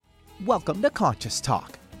Welcome to Conscious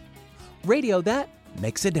Talk, radio that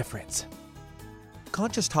makes a difference.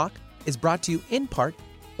 Conscious Talk is brought to you in part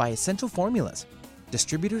by Essential Formulas,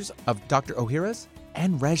 distributors of Dr. Ohhira's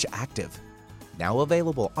and Reg Active, now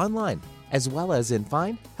available online as well as in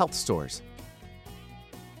fine health stores.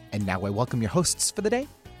 And now I welcome your hosts for the day,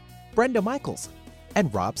 Brenda Michaels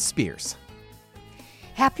and Rob Spears.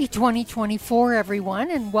 Happy 2024, everyone,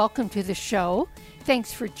 and welcome to the show.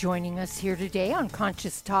 Thanks for joining us here today on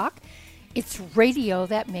Conscious Talk. It's radio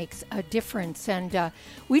that makes a difference, and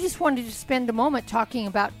we just wanted to spend a moment talking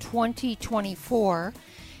about 2024.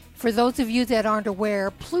 For those of you that aren't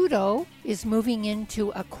aware, Pluto is moving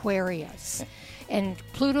into Aquarius, and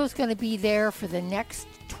Pluto's going to be there for the next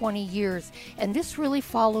 20 years, and this really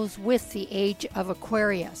follows with the age of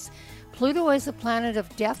Aquarius. Pluto is a planet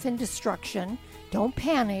of death and destruction. Don't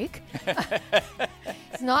panic.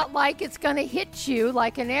 It's not like it's going to hit you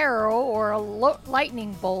like an arrow or a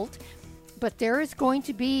lightning bolt, but there is going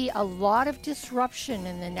to be a lot of disruption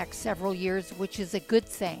in the next several years, which is a good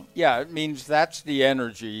thing. Yeah, it means that's the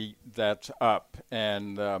energy that's up,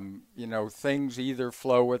 and, things either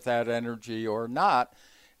flow with that energy or not.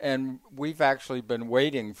 And we've actually been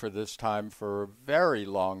waiting for this time for a very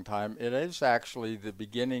long time. It is actually the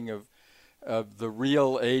beginning of the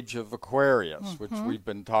real age of Aquarius, which we've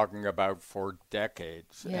been talking about for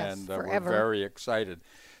decades. Yes, and forever. We're very excited.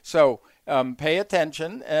 So pay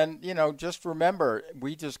attention, and, just remember,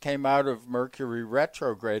 we just came out of Mercury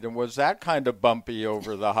retrograde, and was that kind of bumpy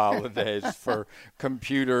over the holidays for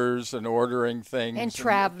computers and ordering things. And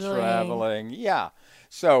traveling. Yeah.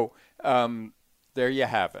 So there you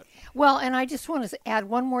have it. Well, and I just want to add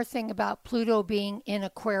one more thing about Pluto being in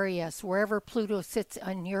Aquarius. Wherever Pluto sits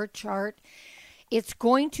on your chart, it's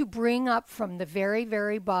going to bring up from the very,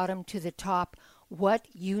 very bottom to the top what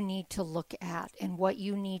you need to look at and what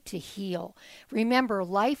you need to heal. Remember,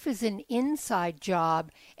 life is an inside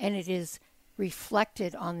job, and it is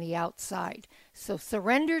reflected on the outside. So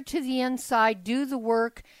surrender to the inside, do the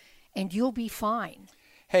work, and you'll be fine.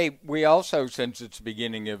 Hey, we also, since it's the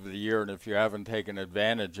beginning of the year, and if you haven't taken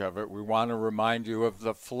advantage of it, we want to remind you of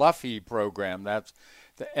the Fluffy program. That's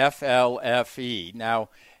the FLFE. Now,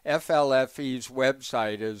 FLFE's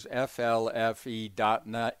website is flfe.net,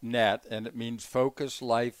 and it means Focus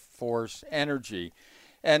Life Force Energy.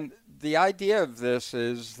 And the idea of this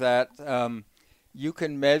is that you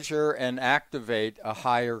can measure and activate a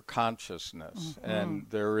higher consciousness. And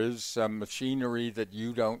there is some machinery that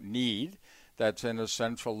you don't need that's in a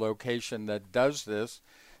central location that does this.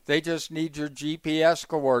 They just need your GPS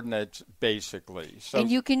coordinates, basically. So,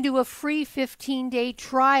 and you can do a free 15-day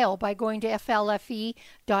trial by going to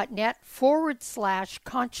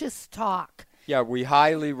flfe.net/conscious talk. Yeah, we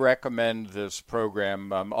highly recommend this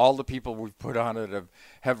program. All the people we've put on it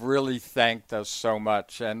have really thanked us so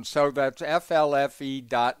much. And so that's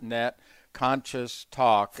flfe.net conscious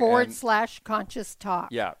talk. /conscious talk.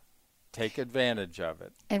 Yeah. Take advantage of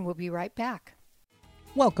it. And we'll be right back.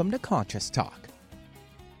 Welcome to Conscious Talk,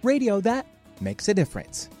 radio that makes a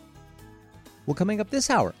difference. Well, coming up this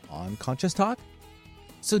hour on Conscious Talk,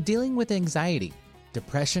 so dealing with anxiety,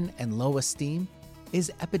 depression, and low esteem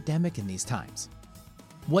is epidemic in these times.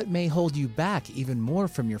 What may hold you back even more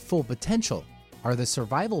from your full potential are the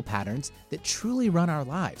survival patterns that truly run our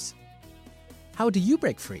lives. How do you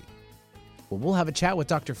break free? Well, we'll have a chat with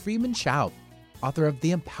Dr. Friedemann Schaub, author of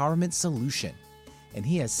The Empowerment Solution, and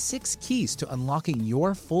he has 6 keys to unlocking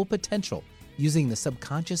your full potential using the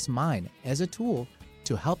subconscious mind as a tool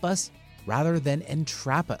to help us rather than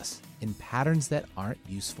entrap us in patterns that aren't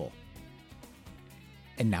useful.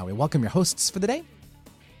 And now we welcome your hosts for the day,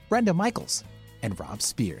 Brenda Michaels and Rob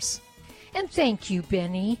Spears. And thank you,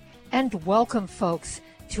 Benny, and welcome, folks,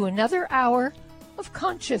 to another hour of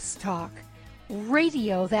Conscious Talk,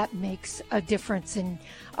 radio that makes a difference. And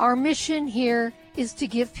our mission here is to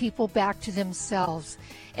give people back to themselves.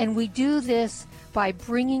 And we do this by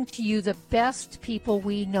bringing to you the best people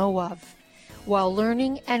we know of, while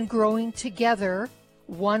learning and growing together,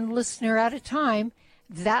 one listener at a time.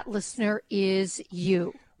 That listener is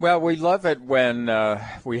you. Well, we love it when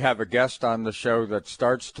we have a guest on the show that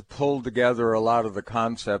starts to pull together a lot of the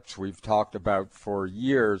concepts we've talked about for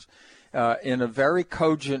years in a very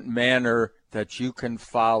cogent manner that you can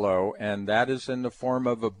follow, and that is in the form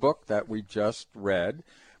of a book that we just read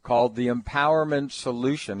called The Empowerment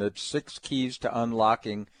Solution. It's 6 keys to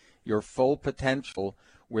unlocking your full potential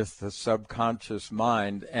with the subconscious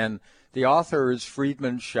mind. And the author is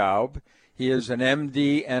Friedemann Schaub. He is an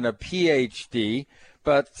MD and a PhD,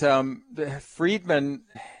 but Friedemann,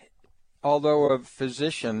 although a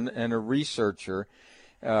physician and a researcher,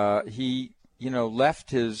 he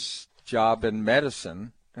left his job in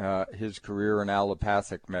medicine his career in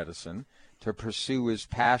allopathic medicine to pursue his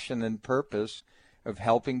passion and purpose of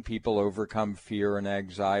helping people overcome fear and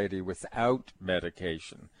anxiety without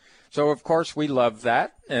medication. So, of course, we loved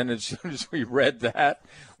that, and as soon as we read that,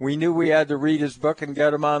 we knew we had to read his book and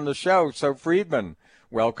get him on the show. So, Friedman,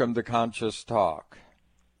 welcome to Conscious Talk.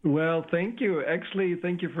 Well, thank you. Actually,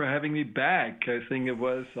 thank you for having me back. I think it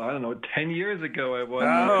was, 10 years ago I was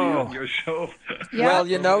on your show. Yeah. Well,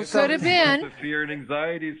 you know, could have been. The fear and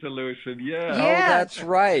anxiety solution, yeah. Oh, that's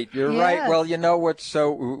right. You're Yes. right. Well, you know what's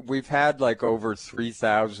so we've had like over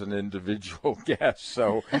 3,000 individual guests,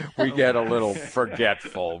 so we get a little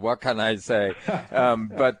forgetful. What can I say?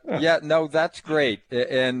 But yeah, no, that's great.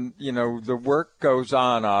 And, you know, the work goes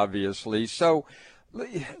on, obviously. So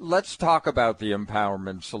let's talk about the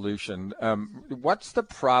empowerment solution. What's the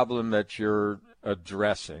problem that you're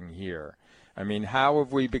addressing here? I mean, how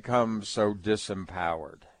have we become so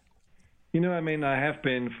disempowered? You know, I mean, I have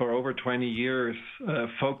been for over 20 years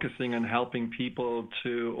focusing on helping people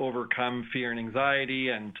to overcome fear and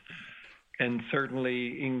anxiety, and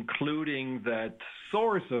certainly including that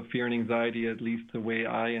source of fear and anxiety, at least the way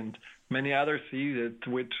I and many others see it,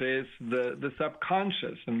 which is the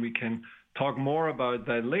subconscious. And we can talk more about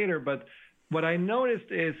that later. But what I noticed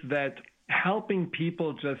is that helping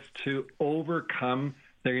people just to overcome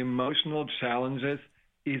their emotional challenges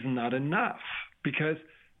is not enough, because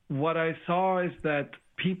what I saw is that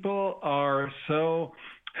people are so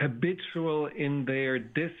habitual in their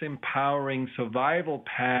disempowering survival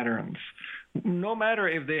patterns, no matter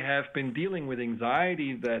if they have been dealing with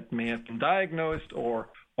anxiety that may have been diagnosed, or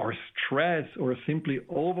stress, or simply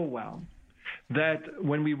overwhelm, that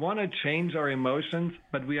when we want to change our emotions,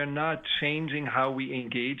 but we are not changing how we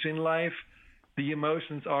engage in life, the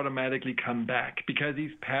emotions automatically come back, because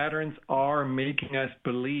these patterns are making us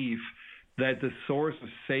believe that the source of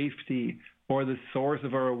safety or the source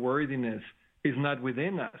of our worthiness is not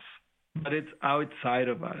within us, but it's outside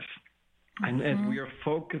of us. And as we are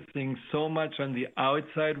focusing so much on the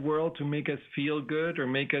outside world to make us feel good or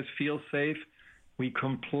make us feel safe, we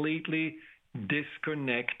completely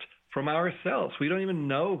disconnect from ourselves. We don't even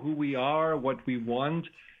know who we are, what we want.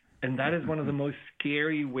 And that is one of the most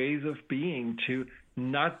scary ways of being, to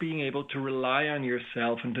not being able to rely on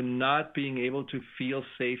yourself and to not being able to feel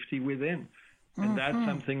safety within. And that's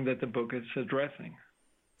something that the book is addressing.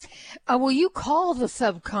 Well, you call the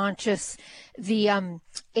subconscious the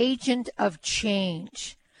agent of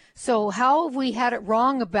change. So how have we had it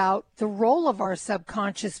wrong about the role of our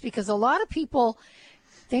subconscious? Because a lot of people,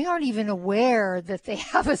 they aren't even aware that they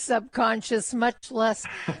have a subconscious, much less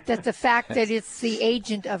that the fact that it's the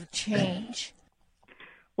agent of change.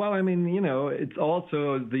 Well, I mean, you know, it's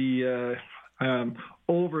also the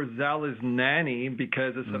overzealous nanny,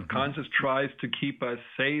 because the subconscious tries to keep us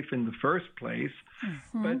safe in the first place.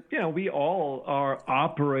 But, you know, we all are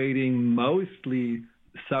operating mostly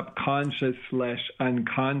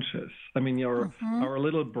subconscious/unconscious. I mean, our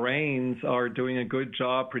little brains are doing a good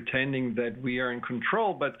job pretending that we are in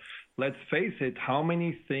control, but let's face it, how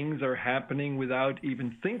many things are happening without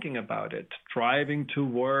even thinking about it? Driving to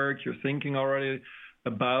work, you're thinking already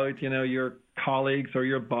about, you know, your colleagues or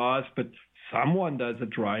your boss, but someone does the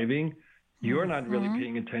driving. You're not really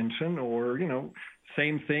paying attention. Or, you know,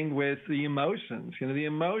 same thing with the emotions. You know, the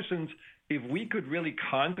emotions, if we could really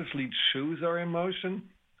consciously choose our emotion,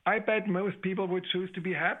 I bet most people would choose to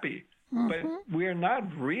be happy. But we're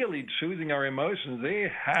not really choosing our emotions. They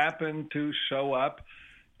happen to show up,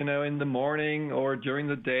 you know, in the morning or during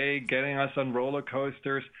the day, getting us on roller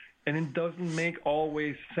coasters. And it doesn't make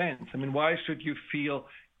always sense. I mean, why should you feel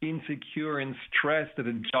insecure and stressed at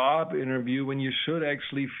a job interview when you should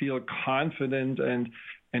actually feel confident and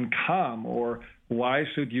calm? Or why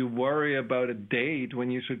should you worry about a date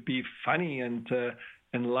when you should be funny and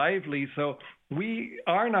lively? So we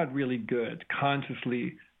are not really good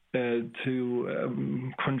consciously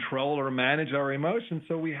to control or manage our emotions.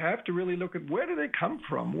 So we have to really look at, where do they come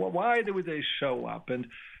from? Why do they show up? And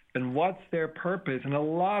what's their purpose? And a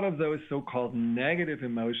lot of those so-called negative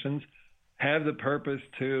emotions have the purpose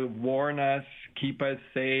to warn us, keep us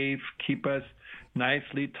safe, keep us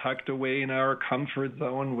nicely tucked away in our comfort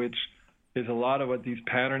zone, which is a lot of what these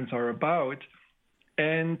patterns are about.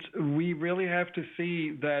 And we really have to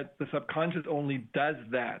see that the subconscious only does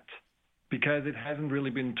that because it hasn't really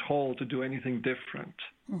been told to do anything different.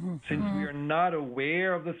 Since we are not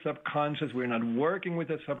aware of the subconscious, we're not working with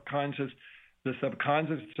the subconscious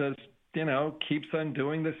just, you know, keeps on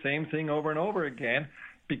doing the same thing over and over again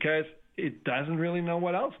because it doesn't really know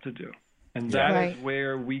what else to do. And that is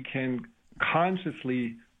where we can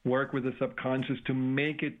consciously work with the subconscious to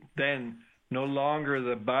make it then no longer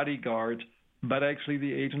the bodyguard, but actually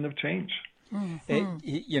the agent of change. Mm-hmm.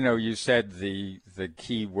 You said the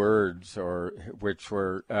key words, which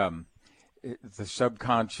were the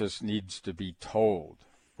subconscious needs to be told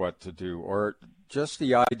what to do, or just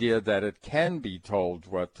the idea that it can be told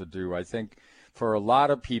what to do, I think for a lot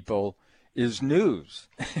of people is news.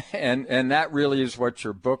 and that really is what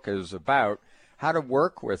your book is about, how to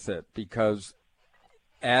work with it, because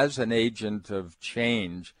as an agent of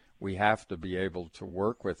change, we have to be able to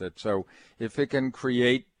work with it. So if it can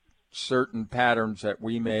create certain patterns that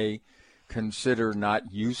we may consider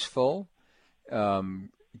not useful, can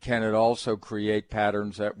it also create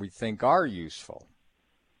patterns that we think are useful?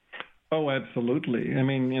 Oh, absolutely. I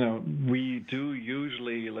mean, we do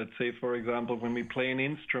usually, let's say, for example, when we play an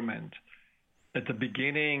instrument, at the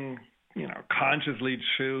beginning, consciously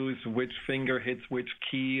choose which finger hits which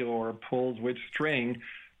key or pulls which string.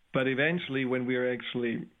 But eventually, when we're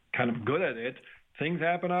actually kind of good at it, things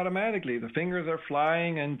happen automatically. The fingers are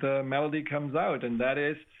flying and the melody comes out. And that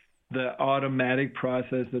is the automatic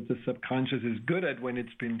process that the subconscious is good at when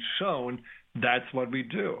it's been shown. That's what we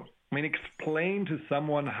do. I mean, explain to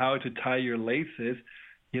someone how to tie your laces.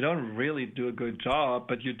 You don't really do a good job,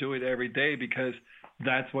 but you do it every day because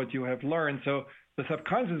that's what you have learned. So the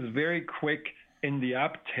subconscious is very quick in the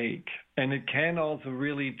uptake, and it can also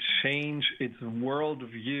really change its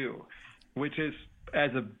worldview, which is,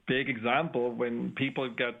 as a big example, when people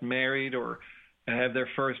get married or have their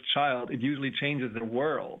first child, it usually changes the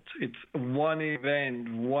world. It's one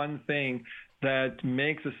event, one thing that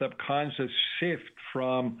makes the subconscious shift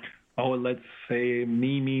from, let's say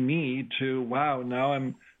me, to, wow, now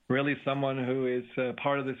I'm really someone who is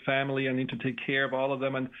part of this family. I need to take care of all of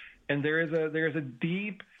them. And there is a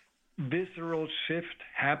deep visceral shift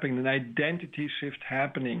happening, an identity shift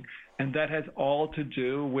happening. And that has all to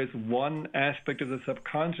do with one aspect of the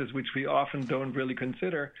subconscious, which we often don't really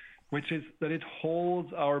consider, which is that it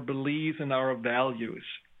holds our beliefs and our values.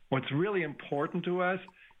 What's really important to us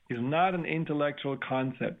is not an intellectual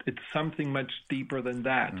concept. It's something much deeper than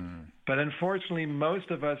that. But unfortunately,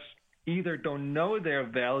 most of us either don't know their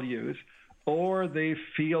values or they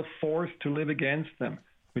feel forced to live against them,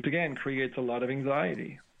 which again creates a lot of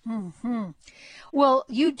anxiety. Mm-hmm. Well,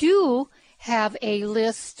 you do have a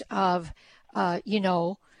list of,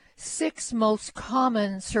 6 most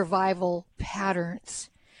common survival patterns.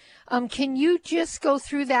 Can you just go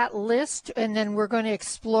through that list, and then we're going to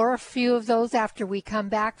explore a few of those after we come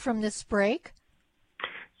back from this break?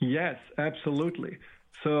 Yes, absolutely.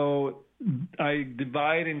 So I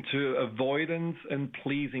divide into avoidance and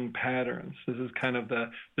pleasing patterns. This is kind of the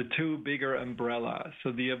two bigger umbrellas.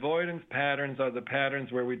 So the avoidance patterns are the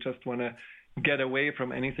patterns where we just want to get away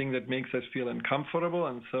from anything that makes us feel uncomfortable.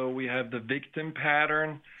 And so we have the victim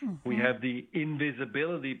pattern, we have the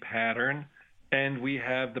invisibility pattern, and we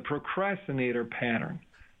have the procrastinator pattern.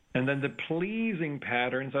 And then the pleasing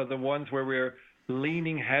patterns are the ones where we're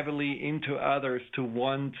leaning heavily into others to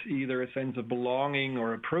want either a sense of belonging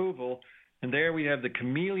or approval. And there we have the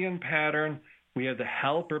chameleon pattern, we have the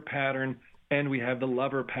helper pattern, and we have the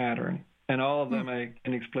lover pattern. And all of them I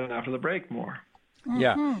can explain after the break more.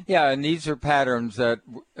 Yeah, and these are patterns that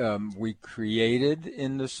we created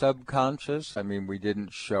in the subconscious. I mean, we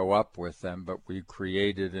didn't show up with them, but we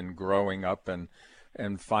created in growing up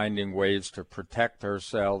and finding ways to protect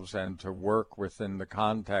ourselves and to work within the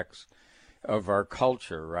context of our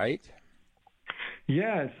culture, right?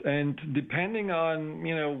 Yes, and depending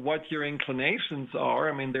on, what your inclinations are,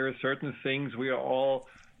 I mean, there are certain things we are all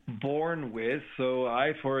born with. So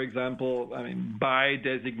I, for example, by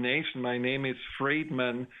designation, my name is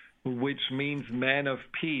Friedman, which means man of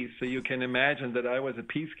peace. So you can imagine that I was a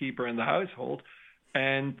peacekeeper in the household,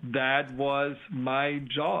 and that was my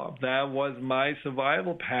job. That was my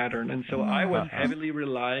survival pattern. And so I was heavily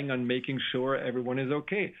relying on making sure everyone is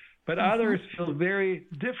okay. But others feel very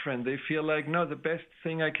different. They feel like, no, the best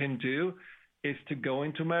thing I can do is to go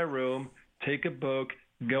into my room, take a book,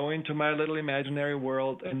 go into my little imaginary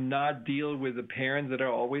world, and not deal with the parents that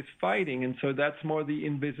are always fighting. And so that's more the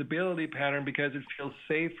invisibility pattern, because it feels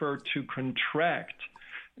safer to contract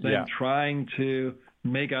than trying to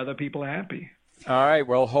make other people happy. All right,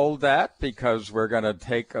 well, hold that, because we're going to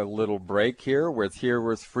take a little break here with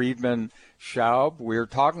Friedman Schaub. We're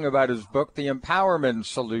talking about his book, The Empowerment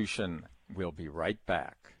Solution. We'll be right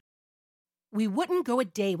back. We wouldn't go a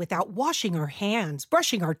day without washing our hands,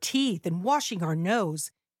 brushing our teeth, and washing our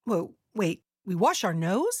nose. Whoa, wait, we wash our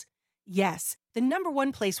nose? Yes, the number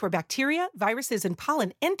one place where bacteria, viruses, and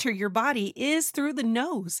pollen enter your body is through the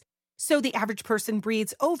nose. So the average person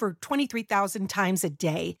breathes over 23,000 times a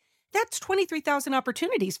day. That's 23,000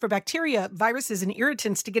 opportunities for bacteria, viruses, and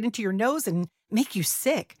irritants to get into your nose and make you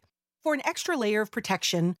sick. For an extra layer of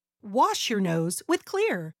protection, wash your nose with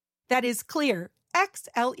Xlear. That is Xlear,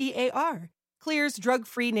 Xlear. Xlear's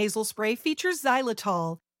drug-free nasal spray features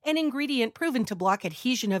xylitol, an ingredient proven to block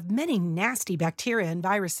adhesion of many nasty bacteria and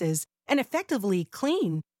viruses and effectively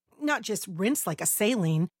clean. Not just rinse like a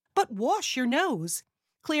saline, but wash your nose.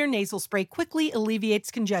 Xlear nasal spray quickly alleviates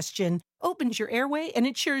congestion, opens your airway, and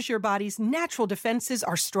ensures your body's natural defenses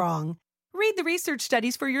are strong. Read the research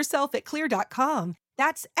studies for yourself at Xlear.com.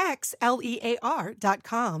 That's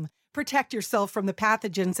Xlear.com. Protect yourself from the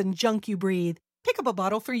pathogens and junk you breathe. Pick up a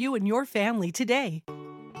bottle for you and your family today.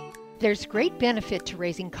 There's great benefit to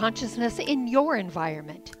raising consciousness in your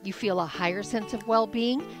environment. You feel a higher sense of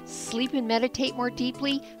well-being, sleep and meditate more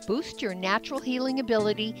deeply, boost your natural healing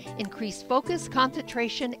ability, increase focus,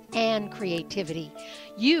 concentration, and creativity.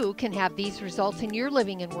 You can have these results in your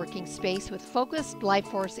living and working space with Focused Life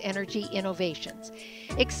Force Energy Innovations.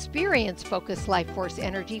 Experience Focused Life Force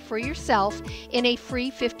Energy for yourself in a free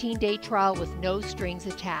 15-day trial with no strings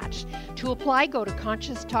attached. To apply, go to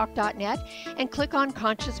ConsciousTalk.net and click on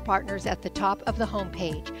Conscious Partners at the top of the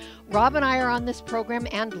homepage. Rob and I are on this program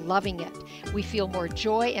and loving it. We feel more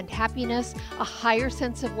joy and happiness, a higher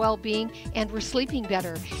sense of well-being, and we're sleeping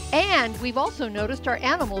better. And we've also noticed our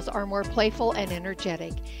animals are more playful and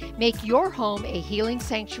energetic. Make your home a healing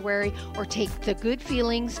sanctuary or take the good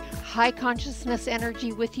feelings, high consciousness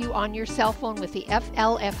energy with you on your cell phone with the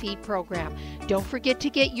FLFE program. Don't forget to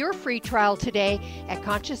get your free trial today at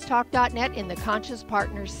ConsciousTalk.net in the Conscious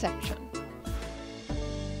Partners section.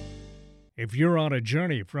 If you're on a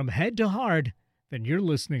journey from head to heart, then you're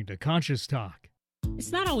listening to Conscious Talk.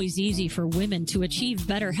 It's not always easy for women to achieve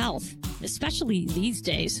better health, especially these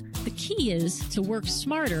days. The key is to work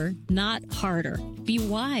smarter, not harder. Be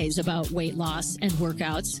wise about weight loss and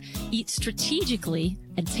workouts. Eat strategically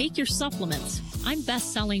and take your supplements. I'm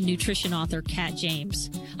best-selling nutrition author Kat James.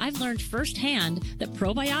 I've learned firsthand that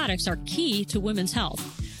probiotics are key to women's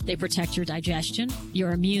health. They protect your digestion,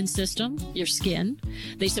 your immune system, your skin.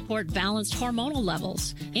 They support balanced hormonal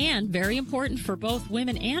levels. And very important for both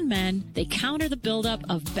women and men, they counter the buildup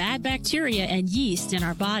of bad bacteria and yeast in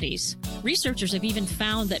our bodies. Researchers have even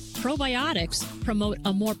found that probiotics promote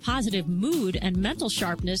a more positive mood and mental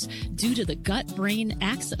sharpness due to the gut-brain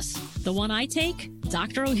axis. The one I take,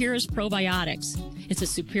 Dr. Ohhira's Probiotics. It's a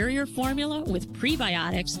superior formula with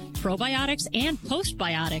prebiotics, probiotics, and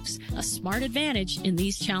postbiotics, a smart advantage in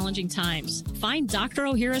these challenging times. Find Dr.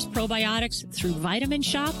 Ohhira's Probiotics through Vitamin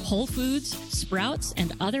Shop, Whole Foods, Sprouts,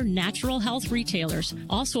 and other natural health retailers,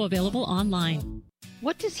 also available online.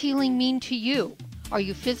 What does healing mean to you? Are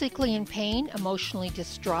you physically in pain, emotionally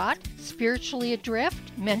distraught, spiritually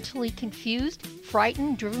adrift, mentally confused,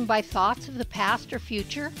 frightened, driven by thoughts of the past or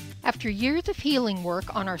future? After years of healing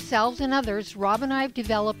work on ourselves and others, Rob and I have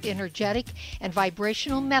developed energetic and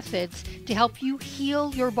vibrational methods to help you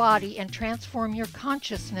heal your body and transform your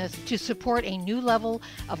consciousness to support a new level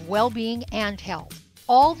of well-being and health.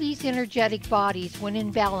 All these energetic bodies, when in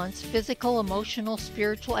balance, physical, emotional,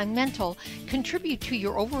 spiritual, and mental, contribute to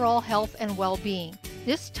your overall health and well-being.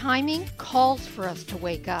 This timing calls for us to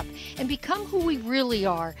wake up and become who we really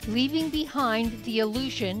are, leaving behind the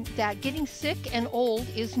illusion that getting sick and old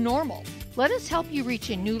is normal. Let us help you reach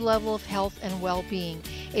a new level of health and well-being,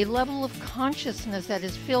 a level of consciousness that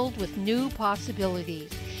is filled with new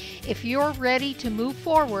possibilities. If you're ready to move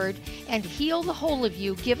forward and heal the whole of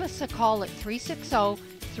you, give us a call at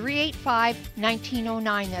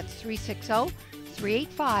 360-385-1909. That's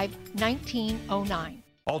 360-385-1909.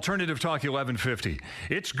 Alternative Talk 1150.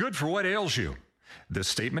 It's good for what ails you. This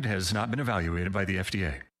statement has not been evaluated by the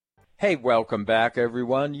FDA. Hey, welcome back,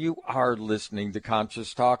 everyone. You are listening to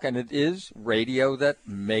Conscious Talk, and it is radio that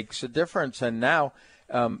makes a difference. And now,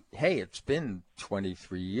 hey, it's been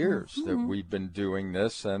 23 years that we've been doing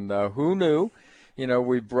this, and who knew? You know,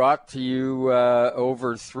 we brought to you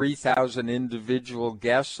over 3,000 individual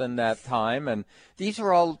guests in that time, and these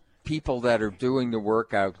are all people that are doing the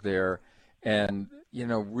work out there and, you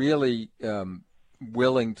know, really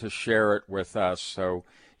willing to share it with us. So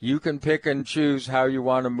you can pick and choose how you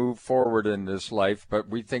want to move forward in this life, but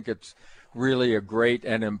we think it's really a great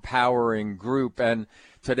and empowering group. And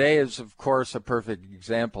today is, of course, a perfect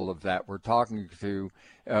example of that. We're talking to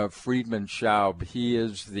Friedemann Schaub. He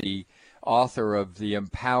is the author of The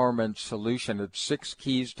Empowerment Solution. It's 6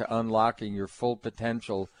 keys to unlocking your full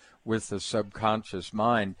potential with the subconscious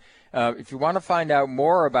mind. If you want to find out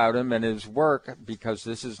more about him and his work, because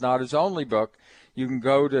this is not his only book, you can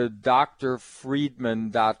go to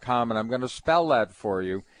drfriedman.com, and I'm going to spell that for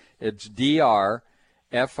you. It's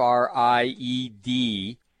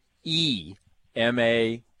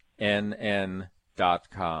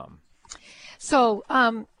drfriedemann.com. So,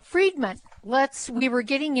 Friedman, we were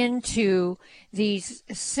getting into these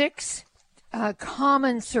 6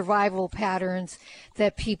 common survival patterns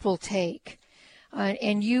that people take.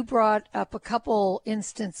 And you brought up a couple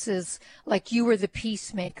instances, like you were the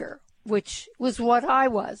peacemaker, which was what I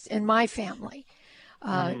was in my family.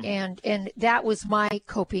 And that was my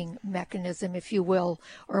coping mechanism, if you will,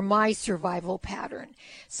 or my survival pattern.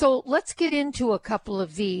 So let's get into a couple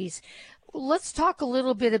of these. Let's talk a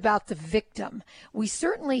little bit about the victim. We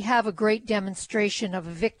certainly have a great demonstration of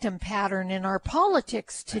a victim pattern in our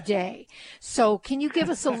politics today. So can you give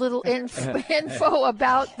us a little info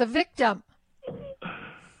about the victim?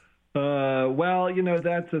 Well,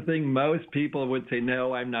 that's the thing. Most people would say,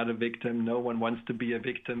 no, I'm not a victim. No one wants to be a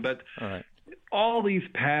victim. But all these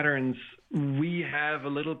patterns, we have a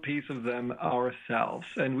little piece of them ourselves.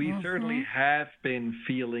 And we certainly have been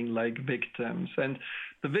feeling like victims. And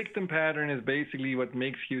the victim pattern is basically what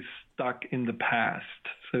makes you stuck in the past.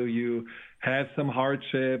 So you had some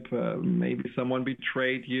hardship, maybe someone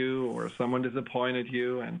betrayed you or someone disappointed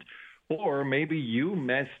you, or maybe you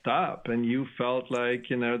messed up and you felt like,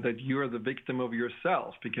 that you're the victim of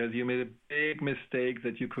yourself because you made a big mistake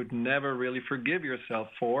that you could never really forgive yourself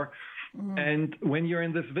for. And when you're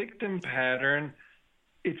in this victim pattern,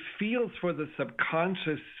 it feels for the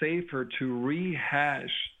subconscious safer to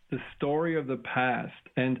rehash the story of the past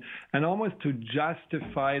and almost to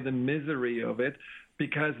justify the misery of it,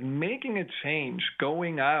 because making a change,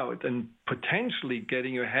 going out and potentially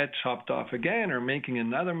getting your head chopped off again or making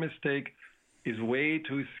another mistake is way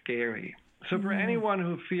too scary. So for anyone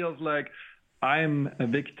who feels like I'm a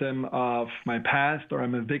victim of my past, or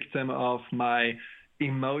I'm a victim of my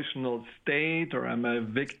emotional state, or I'm a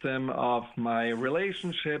victim of my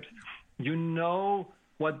relationships, you know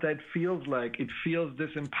what that feels like. It feels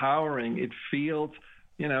disempowering. It feels,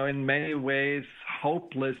 in many ways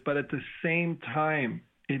hopeless, but at the same time,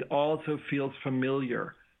 it also feels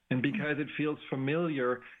familiar. And because it feels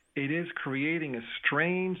familiar, it is creating a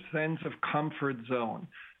strange sense of comfort zone.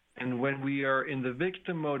 And when we are in the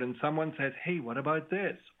victim mode and someone says, hey, what about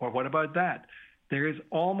this? Or what about that? There is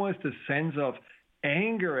almost a sense of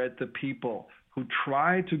anger at the people who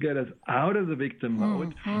try to get us out of the victim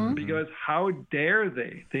mode, because how dare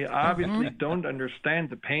they? They obviously don't understand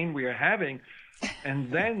the pain we are having, and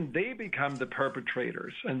then they become the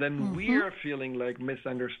perpetrators, and then we are feeling like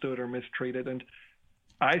misunderstood or mistreated. And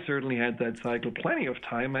I certainly had that cycle plenty of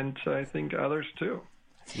time, and I think others too.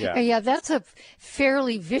 Yeah, that's a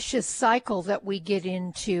fairly vicious cycle that we get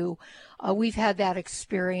into. We've had that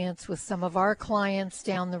experience with some of our clients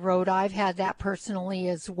down the road. I've had that personally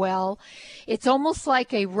as well. It's almost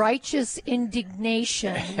like a righteous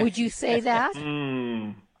indignation. Would you say that?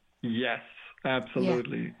 Yes,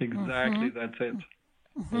 absolutely. Yeah. Exactly. That's it.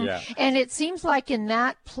 Yeah. And it seems like in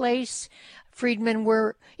that place, Friedman,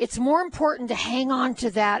 where it's more important to hang on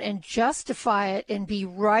to that and justify it and be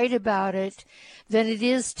right about it than it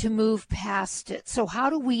is to move past it. So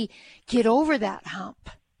how do we get over that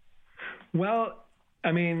hump? Well,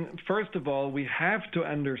 first of all, we have to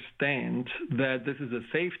understand that this is a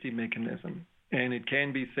safety mechanism, and it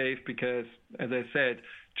can be safe because, as I said,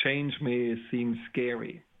 change may seem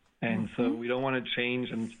scary. And so we don't want to change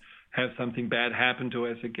and have something bad happen to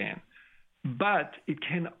us again. But it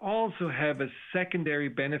can also have a secondary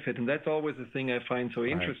benefit, and that's always the thing I find so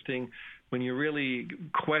interesting when you really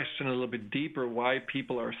question a little bit deeper why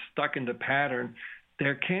people are stuck in the pattern.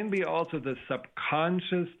 There can be also the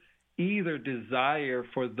subconscious either desire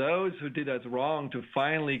for those who did us wrong to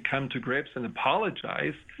finally come to grips and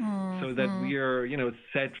apologize so that we are,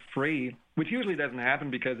 set free, which usually doesn't happen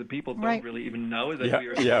because the people don't really even know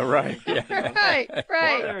that we are right. Or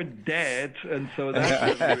they're dead, and so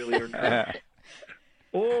that doesn't really occur.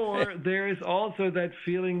 Or there is also that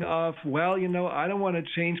feeling of, well, I don't want to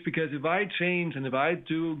change because if I change and if I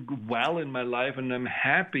do well in my life and I'm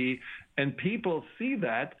happy and people see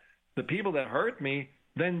that, the people that hurt me,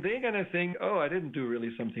 then they're going to think, oh, I didn't do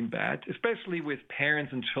really something bad, especially with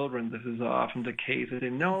parents and children. This is often the case. They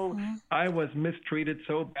know I was mistreated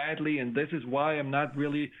so badly, and this is why I'm not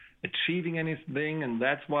really achieving anything, and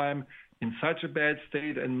that's why I'm in such a bad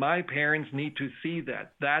state, and my parents need to see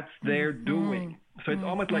that. That's their doing. So it's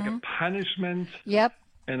almost like a punishment. Yep.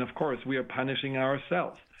 And, of course, we are punishing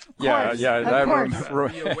ourselves. Be aware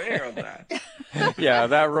of that. Yeah,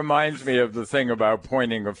 that reminds me of the thing about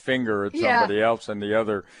pointing a finger at somebody else and the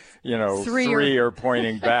other, three are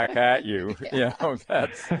pointing back at you.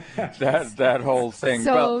 That's that whole thing.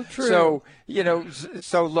 So true.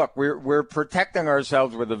 So look, we're protecting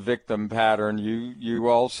ourselves with a victim pattern. You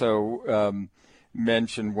also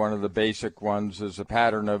mentioned one of the basic ones is a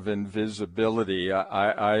pattern of invisibility.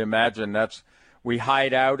 I imagine that's we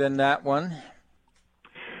hide out in that one?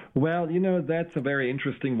 Well, that's a very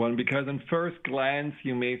interesting one, because on first glance,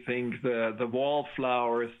 you may think the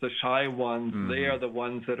wallflowers, the shy ones, they are the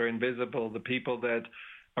ones that are invisible, the people that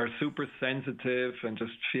are super sensitive and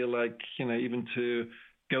just feel like, even to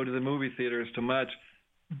go to the movie theater is too much.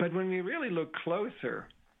 But when we really look closer,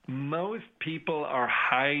 most people are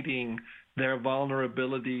hiding their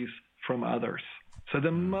vulnerabilities from others. So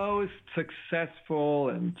the most successful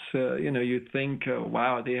and, you think,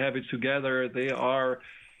 wow, they have it together, they are,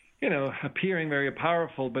 appearing very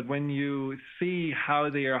powerful. But when you see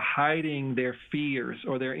how they are hiding their fears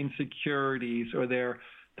or their insecurities or their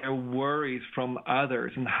worries from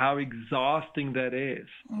others and how exhausting that is,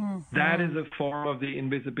 that is a form of the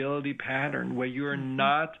invisibility pattern, where you're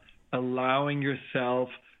not allowing yourself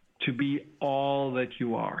to be all that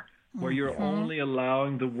you are, where you're only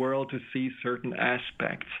allowing the world to see certain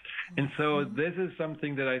aspects. And so this is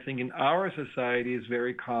something that I think in our society is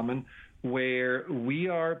very common, where we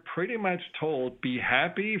are pretty much told, be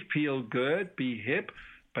happy, feel good, be hip,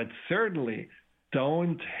 but certainly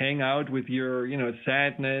don't hang out with your,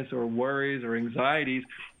 sadness or worries or anxieties.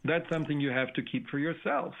 That's something you have to keep for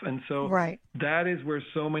yourself. And so that is where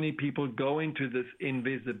so many people go into this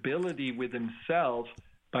invisibility with themselves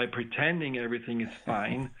by pretending everything is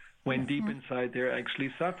fine, when deep inside they're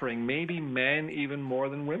actually suffering. Maybe men even more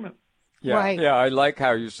than women. Yeah, yeah, I like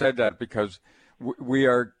how you said that, because we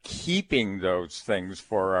are keeping those things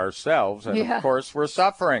for ourselves, and of course we're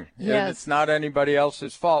suffering. Yes. It's not anybody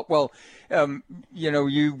else's fault. Well,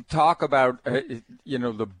 you talk about,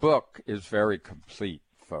 the book is very complete,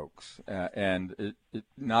 folks, and it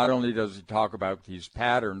not only does it talk about these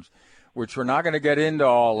patterns, which we're not going to get into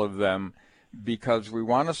all of them, because we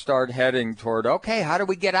want to start heading toward, okay, how do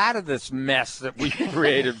we get out of this mess that we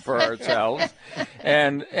created for ourselves?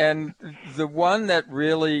 And the one that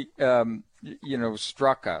really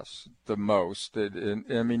struck us the most.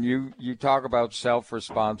 You talk about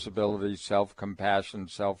self-responsibility, self-compassion,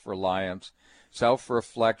 self-reliance,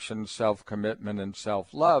 self-reflection, self-commitment, and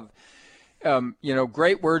self-love.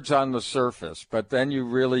 Great words on the surface, but then you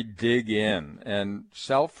really dig in, and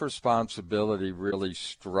self-responsibility really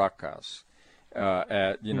struck us.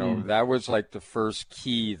 That was like the first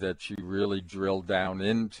key that you really drilled down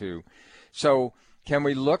into. So can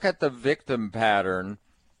we look at the victim pattern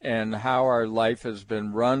and how our life has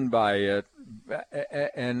been run by it,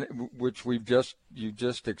 and which you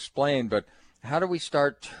just explained, but how do we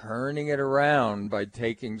start turning it around by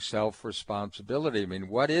taking self-responsibility? I mean,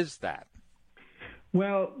 what is that?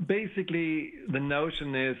 Well, basically, the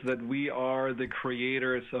notion is that we are the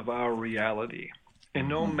creators of our reality. And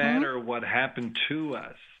no matter what happened to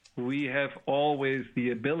us, we have always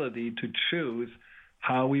the ability to choose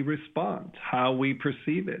how we respond, how we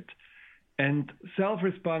perceive it. And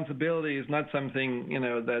self-responsibility is not something,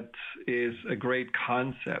 that is a great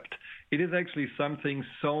concept. It is actually something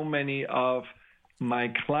so many of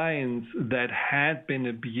my clients that had been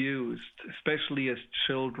abused, especially as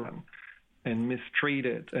children, and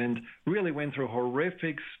mistreated, and really went through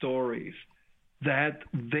horrific stories, that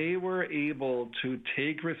they were able to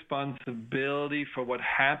take responsibility for what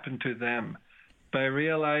happened to them by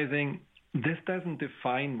realizing, this doesn't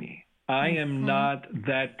define me. I am not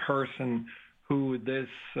that person who this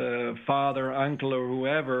father, uncle, or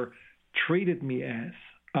whoever treated me as.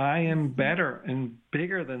 I am better and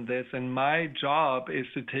bigger than this, and my job is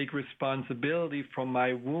to take responsibility for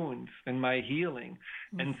my wounds and my healing,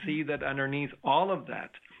 and see that underneath all of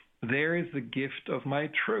that, there is the gift of my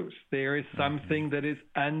truth. There is something that is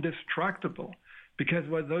indestructible. Because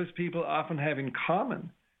what those people often have in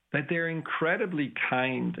common, that they're incredibly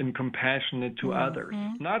kind and compassionate to others,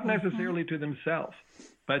 not necessarily to themselves,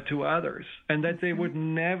 but to others, and that they would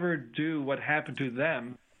never do what happened to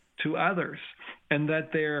them to others, and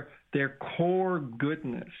that their core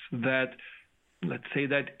goodness, that, let's say,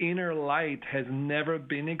 that inner light has never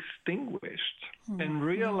been extinguished. And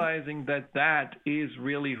realizing that that is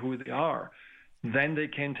really who they are, then they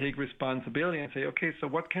can take responsibility and say, okay, so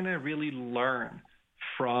what can I really learn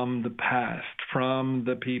from the past, from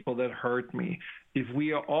the people that hurt me? If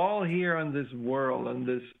we are all here on this world, on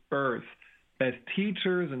this earth, as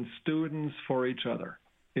teachers and students for each other,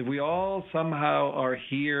 if we all somehow are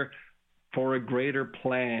here for a greater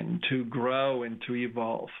plan to grow and to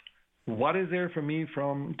evolve, what is there for me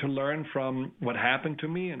to learn from what happened to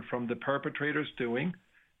me and from the perpetrators doing?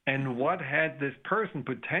 And what had this person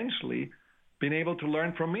potentially been able to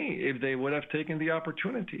learn from me if they would have taken the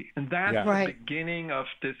opportunity? And that's the beginning of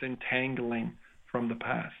disentangling from the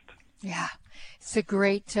past. Yeah, it's a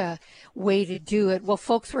great way to do it. Well,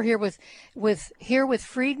 folks, we're here with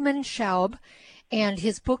Friedemann Schaub, and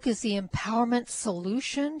his book is The Empowerment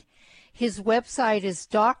Solution. His website is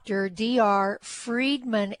Dr. Dr.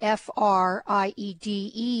 Friedman,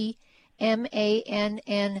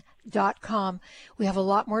 FRIEDEMANN.com. We have a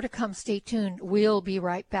lot more to come. Stay tuned. We'll be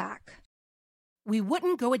right back. We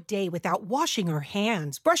wouldn't go a day without washing our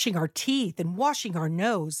hands, brushing our teeth, and washing our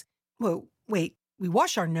nose. Whoa, wait, we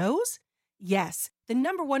wash our nose? Yes, the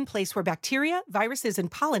number one place where bacteria, viruses, and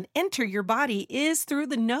pollen enter your body is through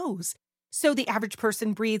the nose. So the average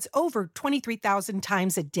person breathes over 23,000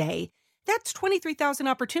 times a day. That's 23,000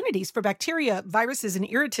 opportunities for bacteria, viruses, and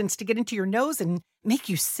irritants to get into your nose and make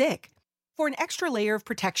you sick. For an extra layer of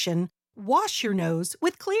protection, wash your nose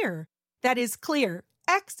with Xlear. That is Xlear,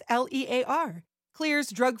 Xlear.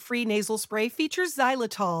 Xlear's drug-free nasal spray features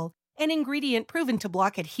xylitol, an ingredient proven to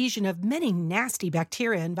block adhesion of many nasty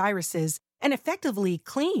bacteria and viruses, and effectively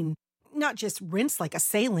clean. Not just rinse like a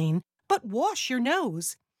saline, but wash your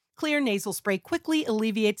nose. Xlear nasal spray quickly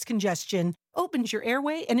alleviates congestion, opens your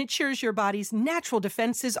airway, and ensures your body's natural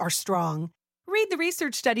defenses are strong. Read the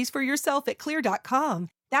research studies for yourself at Xlear.com.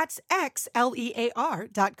 That's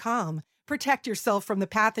Xlear.com. Protect yourself from the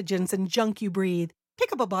pathogens and junk you breathe.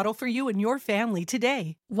 Pick up a bottle for you and your family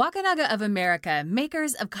today. Wakanaga of America,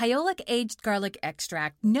 makers of Kyolic Aged Garlic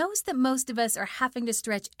Extract, knows that most of us are having to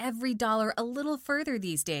stretch every dollar a little further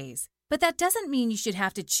these days. But that doesn't mean you should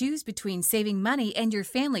have to choose between saving money and your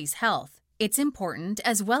family's health. It's important,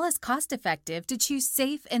 as well as cost-effective, to choose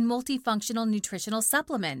safe and multifunctional nutritional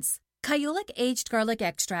supplements. Kyolic Aged Garlic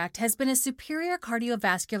Extract has been a superior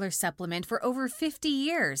cardiovascular supplement for over 50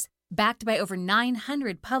 years, backed by over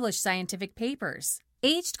 900 published scientific papers.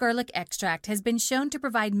 Aged garlic extract has been shown to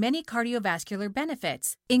provide many cardiovascular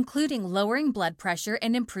benefits, including lowering blood pressure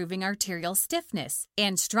and improving arterial stiffness,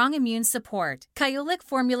 and strong immune support. Kyolic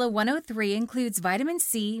Formula 103 includes vitamin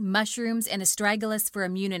C, mushrooms, and astragalus for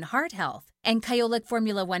immune and heart health, and Kyolic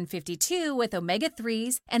Formula 152 with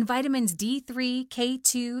omega-3s and vitamins D3,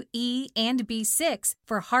 K2, E, and B6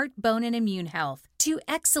 for heart, bone, and immune health. Two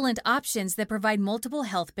excellent options that provide multiple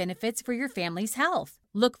health benefits for your family's health.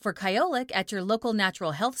 Look for Kyolic at your local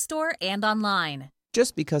natural health store and online.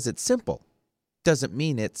 Just because it's simple doesn't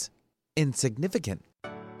mean it's insignificant.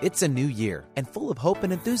 It's a new year and full of hope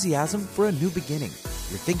and enthusiasm for a new beginning.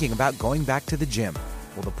 You're thinking about going back to the gym.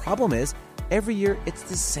 Well, the problem is, every year it's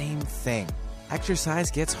the same thing.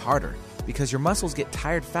 Exercise gets harder because your muscles get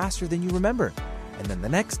tired faster than you remember. And then the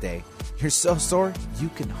next day, you're so sore you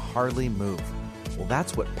can hardly move. Well,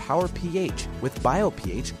 that's what Power pH with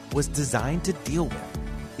BioPH was designed to deal with.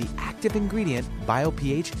 The active ingredient,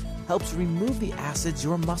 BioPH, helps remove the acids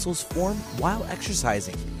your muscles form while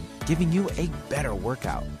exercising, giving you a better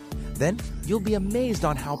workout. Then you'll be amazed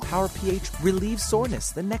on how Power pH relieves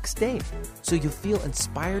soreness the next day, so you feel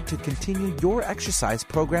inspired to continue your exercise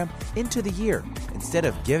program into the year instead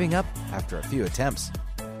of giving up after a few attempts.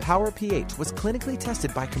 Power pH was clinically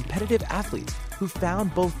tested by competitive athletes who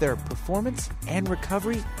found both their performance and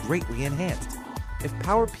recovery greatly enhanced. If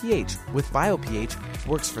Power pH with BioPH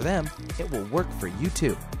works for them, it will work for you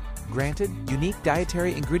too. Granted unique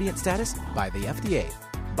dietary ingredient status by the FDA.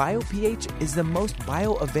 BioPH is the most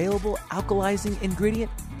bioavailable alkalizing ingredient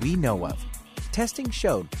we know of. Testing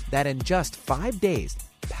showed that in just 5 days,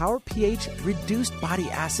 Power pH reduced body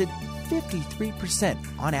acid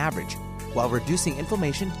 53% on average, while reducing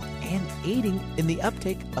inflammation and aiding in the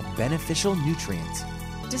uptake of beneficial nutrients.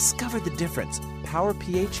 Discover the difference Power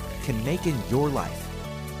pH can make in your life.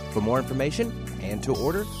 For more information and to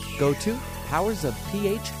order, go to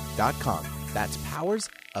powersofph.com. That's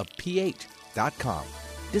powersofph.com.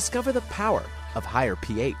 Discover the power of higher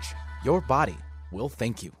pH. Your body will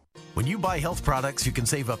thank you. When you buy health products, you can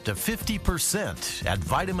save up to 50% at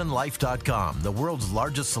VitaminLife.com, the world's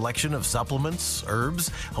largest selection of supplements, herbs,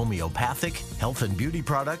 homeopathic, health and beauty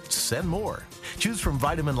products, and more. Choose from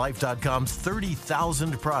VitaminLife.com's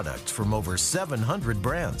 30,000 products from over 700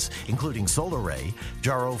 brands, including Solaray,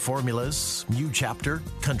 Jarrow Formulas, New Chapter,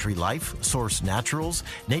 Country Life, Source Naturals,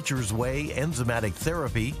 Nature's Way, Enzymatic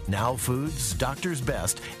Therapy, Now Foods, Doctor's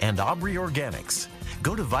Best, and Aubrey Organics.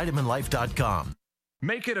 Go to VitaminLife.com.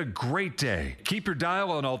 Make it a great day. Keep your dial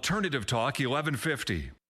on Alternative Talk 1150.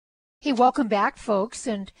 Hey, welcome back, folks,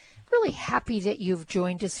 and really happy that you've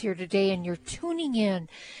joined us here today and you're tuning in.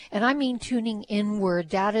 And I mean tuning inward.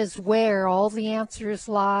 That is where all the answers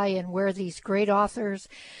lie and where these great authors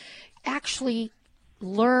actually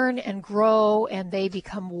learn and grow, and they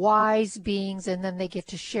become wise beings, and then they get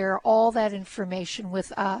to share all that information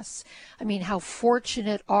with us. I mean, how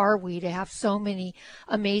fortunate are we to have so many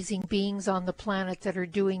amazing beings on the planet that are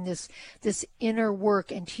doing this inner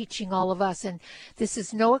work and teaching all of us. And this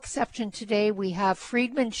is no exception today. We have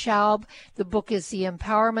Friedemann Schaub. The book is The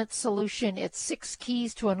Empowerment Solution. It's 6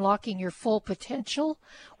 Keys to Unlocking Your Full Potential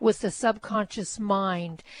with the Subconscious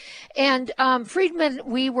Mind. And Friedemann,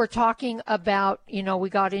 we were talking about, we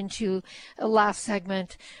got into a last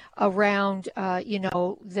segment around,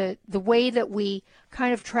 the way that we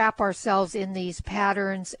kind of trap ourselves in these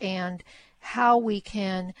patterns and how we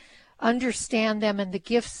can understand them and the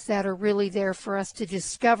gifts that are really there for us to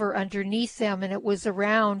discover underneath them. And it was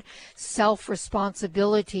around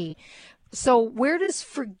self-responsibility. So where does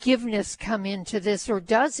forgiveness come into this, or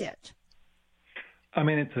does it? I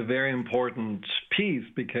mean, it's a very important piece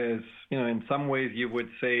because, in some ways you would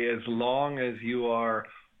say as long as you are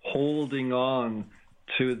holding on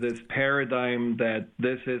to this paradigm that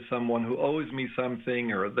this is someone who owes me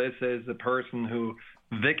something, or this is a person who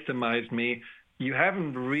victimized me, you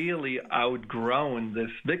haven't really outgrown this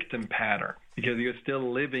victim pattern because you're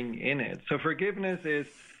still living in it. So forgiveness is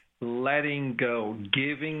letting go,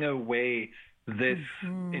 giving away this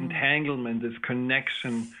entanglement, this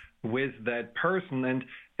connection with that person,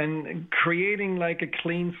 and creating like a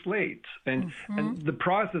clean slate. And the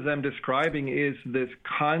process I'm describing is this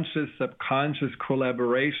conscious subconscious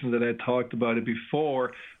collaboration that I talked about it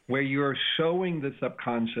before, where you're showing the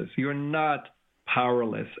subconscious you're not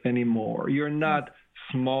powerless anymore. You're not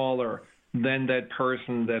smaller than that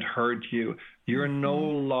person that hurt you. You're no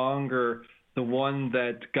longer the one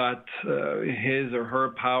that got his or her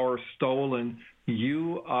power stolen.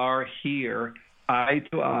 You are here, eye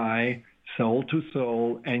to eye, soul to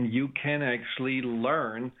soul, and you can actually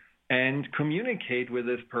learn and communicate with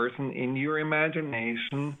this person in your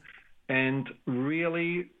imagination and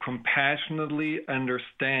really compassionately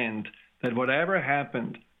understand that whatever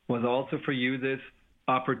happened was also for you this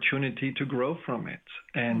opportunity to grow from it.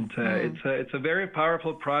 And it's a very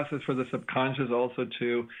powerful process for the subconscious also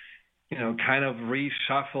to, kind of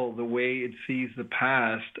reshuffle the way it sees the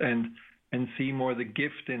past and see more the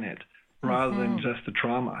gift in it rather than just the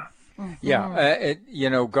trauma. Yeah,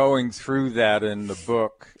 going through that in the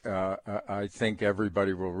book, I think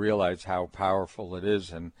everybody will realize how powerful it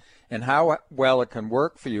is and how well it can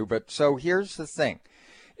work for you. But so here's the thing.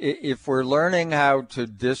 If we're learning how to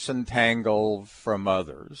disentangle from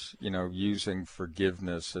others, using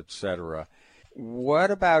forgiveness, etc., what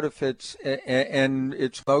about if it's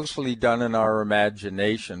mostly done in our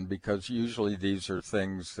imagination, because usually these are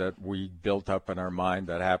things that we built up in our mind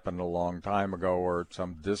that happened a long time ago or at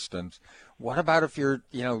some distance. What about if you're,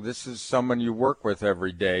 this is someone you work with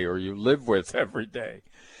every day or you live with every day?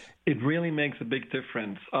 It really makes a big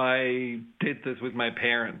difference. I did this with my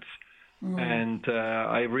parents. And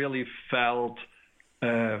I really felt,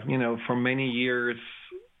 for many years,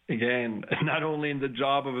 again, not only in the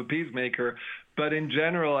job of a peacemaker, but in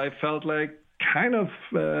general, I felt like kind of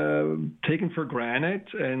taken for granted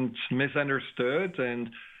and misunderstood.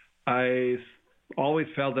 And I always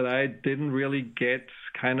felt that I didn't really get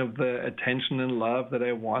kind of the attention and love that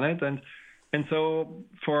I wanted. And so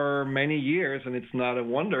for many years, and it's not a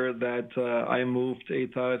wonder that I moved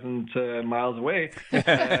 8,000 miles away,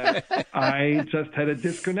 I just had a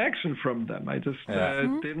disconnection from them. I just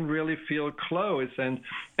didn't really feel close. And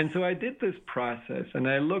so I did this process, and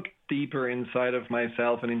I looked deeper inside of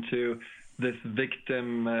myself and into this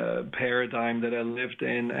victim paradigm that I lived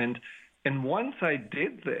in. And once I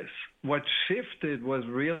did this, what shifted was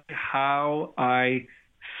really how I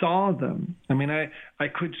saw them. I mean, I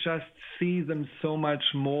could just see them so much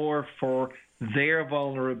more for their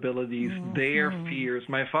vulnerabilities, their fears.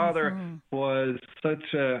 My father was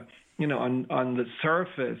such a, on the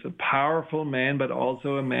surface, a powerful man, but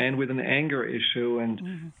also a man with an anger issue.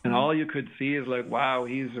 And all you could see is like, wow,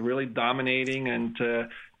 he's really dominating and,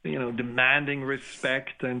 demanding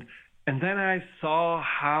respect. And then I saw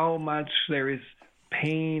how much there is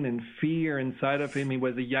pain and fear inside of him. He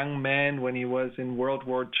was a young man when he was in World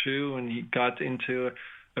War II, and he got into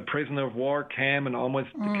a prisoner of war camp and almost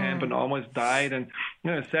died, and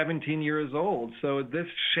 17 years old. So this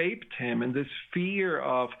shaped him, and this fear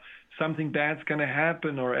of something bad's going to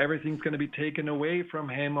happen or everything's going to be taken away from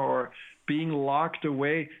him or being locked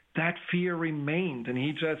away, that fear remained. And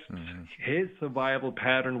he just, his survival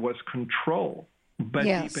pattern was control. But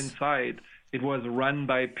deep inside, it was run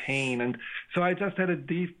by pain. And so I just had a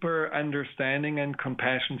deeper understanding and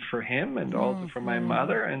compassion for him and also for my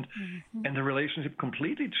mother. And the relationship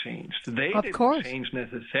completely changed. They didn't change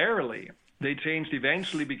necessarily, They changed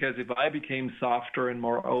eventually because if I became softer and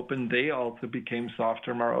more open, they also became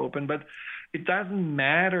softer and more open. But it doesn't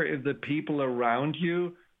matter if the people around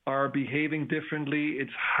you are behaving differently.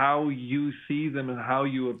 It's how you see them and how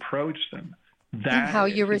you approach them. And how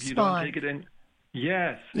you respond. You don't take it in.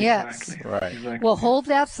 Yes, yes. Exactly. Right. Exactly. Well, hold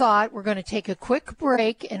that thought. We're going to take a quick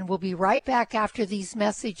break, and we'll be right back after these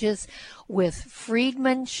messages with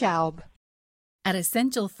Friedman Schaub. At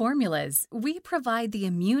Essential Formulas, we provide the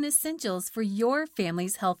immune essentials for your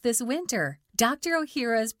family's health this winter. Dr.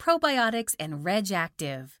 Ohhira's Probiotics and Reg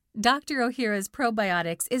Active. Dr. Ohhira's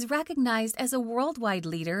Probiotics is recognized as a worldwide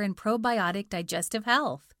leader in probiotic digestive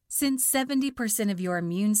health. Since 70% of your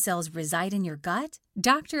immune cells reside in your gut,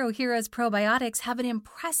 Dr. Ohhira's probiotics have an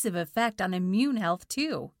impressive effect on immune health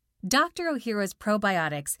too. Dr. Ohhira's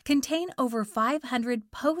probiotics contain over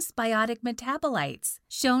 500 postbiotic metabolites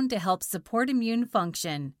shown to help support immune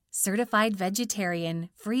function. Certified vegetarian,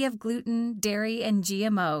 free of gluten, dairy, and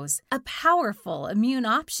GMOs, a powerful immune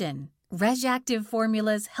option. Reg Active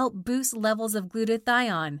formulas help boost levels of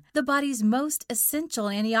glutathione, the body's most essential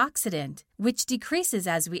antioxidant, which decreases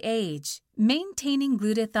as we age. Maintaining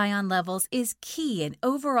glutathione levels is key in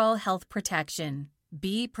overall health protection.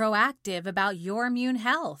 Be proactive about your immune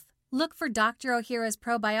health. Look for Dr. Ohhira's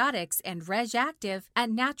Probiotics and Reg Active at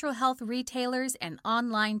natural health retailers and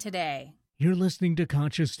online today. You're listening to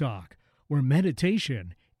Conscious Talk, where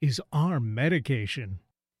meditation is our medication.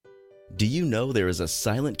 Do you know there is a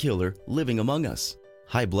silent killer living among us?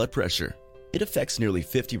 High blood pressure. It affects nearly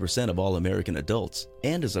 50% of all American adults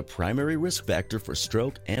and is a primary risk factor for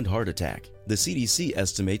stroke and heart attack. The CDC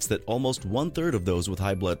estimates that almost 1/3 of those with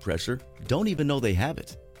high blood pressure don't even know they have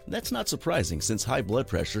it. That's not surprising since high blood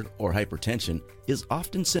pressure, or hypertension, is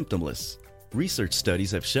often symptomless. Research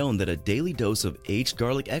studies have shown that a daily dose of aged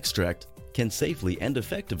garlic extract can safely and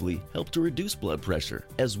effectively help to reduce blood pressure,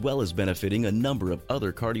 as well as benefiting a number of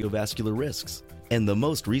other cardiovascular risks. And the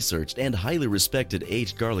most researched and highly respected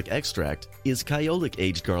aged garlic extract is Kyolic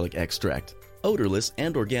Aged Garlic Extract. Odorless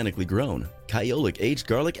and organically grown, Kyolic Aged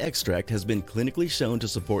Garlic Extract has been clinically shown to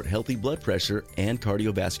support healthy blood pressure and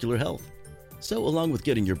cardiovascular health. So along with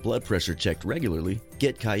getting your blood pressure checked regularly,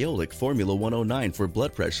 get Kyolic Formula 109 for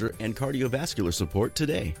blood pressure and cardiovascular support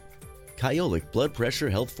today. Kyolic Blood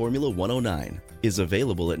Pressure Health Formula 109 is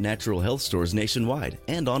available at natural health stores nationwide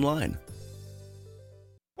and online.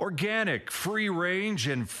 Organic, free range,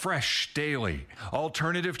 and fresh daily.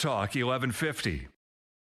 Alternative Talk 1150.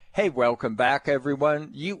 Hey, welcome back, everyone.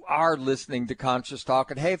 You are listening to Conscious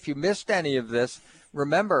Talk. And hey, if you missed any of this,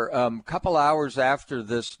 remember, a couple hours after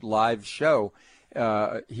this live show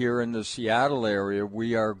here in the Seattle area,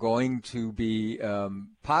 we are going to be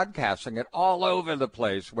podcasting it all over the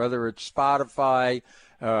place, whether it's Spotify,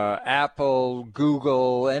 Apple,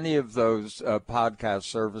 Google, any of those podcast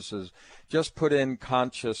services. Just put in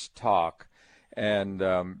Conscious Talk, and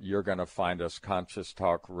you're going to find us, Conscious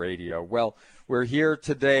Talk Radio. Well, we're here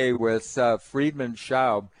today with Friedman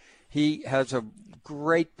Schaub. He has a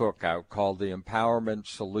great book out called The Empowerment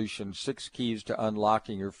Solution, 6 Keys to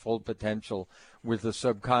Unlocking Your Full Potential with the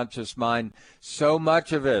Subconscious Mind. So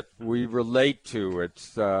much of it we relate to.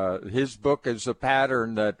 It's his book is a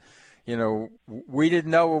pattern that, you know, we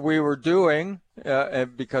didn't know what we were doing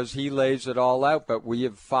because he lays it all out, but we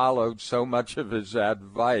have followed so much of his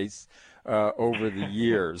advice over the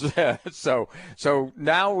years. So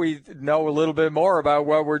now we know a little bit more about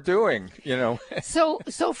what we're doing, you know. So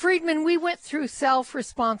Friedman, we went through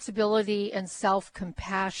self-responsibility and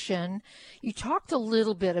self-compassion. You talked a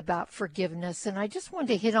little bit about forgiveness, and I just wanted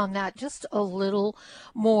to hit on that just a little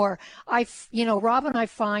more. Rob and I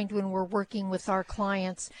find when we're working with our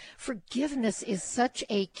clients, forgiveness is such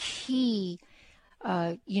a key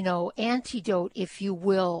antidote, if you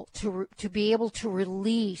will, to be able to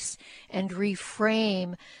release and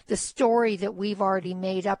reframe the story that we've already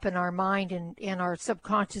made up in our mind and our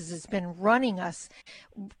subconscious has been running us,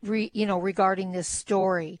 regarding this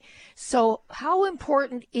story. So how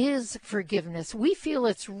important is forgiveness? We feel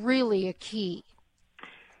it's really a key.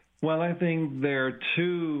 Well, I think there are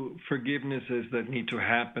 2 forgivenesses that need to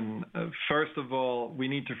happen. First of all, we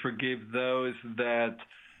need to forgive those that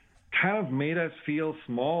kind of made us feel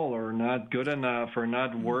small or not good enough or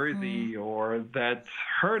not worthy or that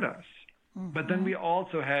hurt us. But then we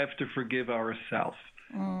also have to forgive ourselves.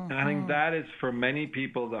 And I think that is for many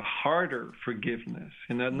people the harder forgiveness.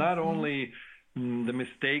 Not only the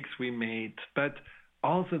mistakes we made, but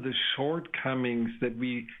also the shortcomings that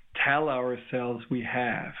we tell ourselves we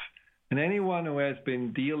have. And anyone who has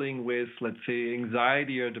been dealing with, let's say,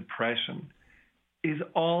 anxiety or depression is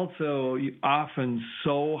also often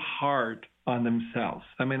so hard on themselves.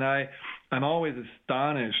 I mean, I'm always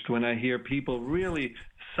astonished when I hear people really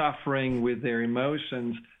suffering with their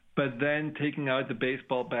emotions, but then taking out the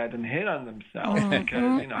baseball bat and hit on themselves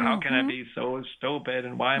because, how can I be so stupid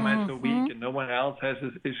and why am I so weak and no one else has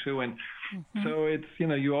this issue? And so it's,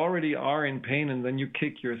 you already are in pain and then you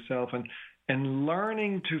kick yourself. And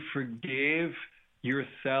learning to forgive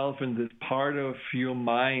yourself and this part of your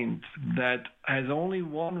mind that has only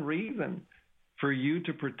one reason for you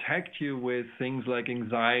to protect you with things like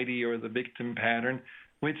anxiety or the victim pattern,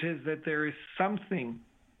 which is that there is something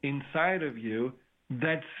inside of you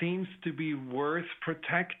that seems to be worth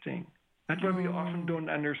protecting. That's what we often don't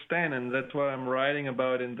understand, and that's what I'm writing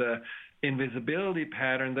about in the invisibility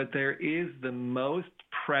pattern, that there is the most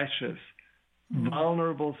precious,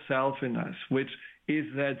 vulnerable self in us, which is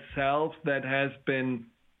that self that has been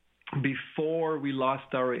before we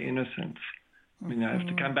lost our innocence. I mean, I have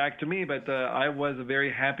to come back to me, but I was a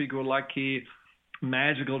very happy-go-lucky,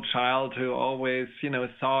 magical child who always,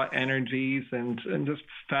 saw energies and just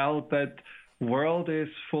felt that world is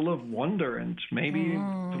full of wonder and maybe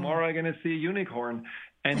tomorrow I'm going to see a unicorn.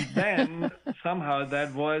 And then somehow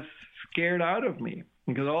that was scared out of me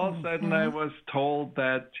because all of a sudden I was told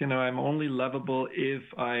that, I'm only lovable if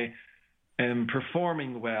I am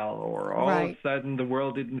performing well, or all of a sudden the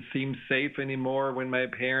world didn't seem safe anymore when my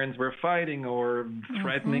parents were fighting or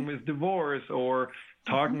threatening with divorce or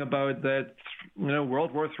talking about that,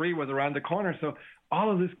 World War III was around the corner. So all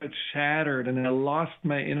of this got shattered and I lost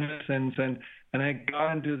my innocence and I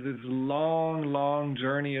got into this long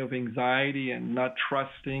journey of anxiety and not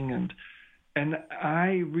trusting. And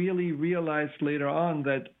I really realized later on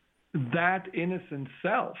that innocent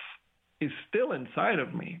self is still inside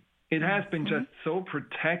of me. It has been just so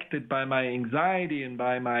protected by my anxiety and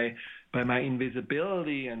by my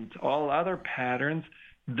invisibility and all other patterns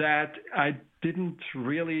that I didn't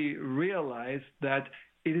really realize that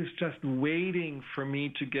it is just waiting for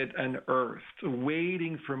me to get unearthed,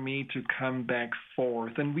 waiting for me to come back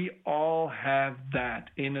forth. And we all have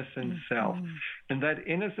that innocent self. And that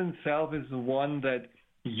innocent self is the one that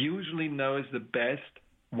usually knows the best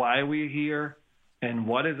why we're here and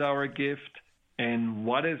what is our gift and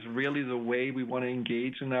what is really the way we want to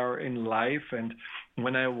engage in life. And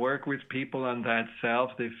when I work with people on that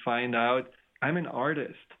self, they find out I'm an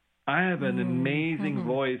artist. I have an amazing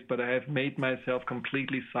voice, but I have made myself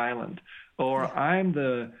completely silent. Or I'm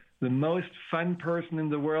the most fun person in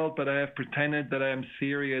the world, but I have pretended that I am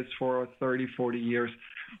serious for 30, 40 years.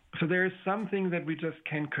 So there is something that we just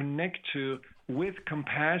can connect to with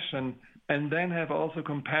compassion, and then have also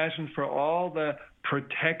compassion for all the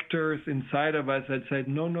protectors inside of us that said,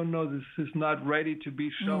 no, this is not ready to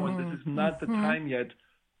be shown. This is not the time yet,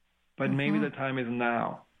 but maybe the time is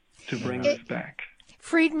now to bring this back.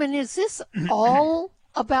 Friedman, is this all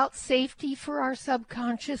about safety for our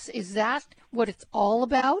subconscious? Is that what it's all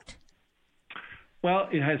about? Well,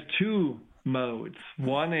 it has two modes.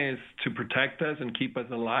 One is to protect us and keep us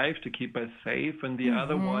alive, to keep us safe, and the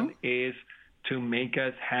other one is to make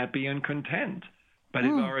us happy and content. But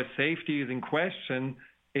if our safety is in question,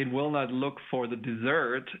 it will not look for the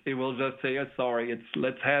dessert. It will just say,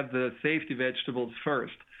 let's have the safety vegetables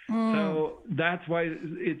first. So that's why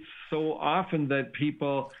it's so often that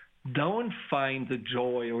people don't find the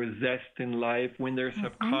joy or zest in life when their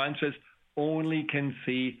subconscious only can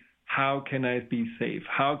see, how can I be safe?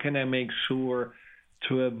 How can I make sure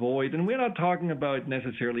to avoid? And we're not talking about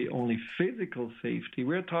necessarily only physical safety.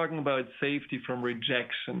 We're talking about safety from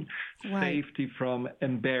rejection, safety from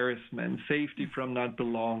embarrassment, safety from not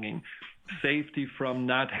belonging, safety from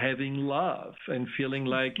not having love and feeling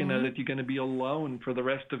like, that you're going to be alone for the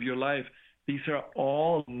rest of your life. These are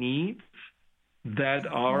all needs that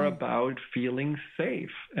are about feeling safe.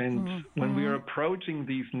 And when we are approaching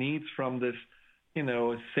these needs from this,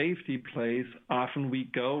 safety place, often we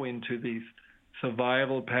go into these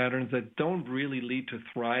survival patterns that don't really lead to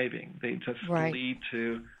thriving. They just lead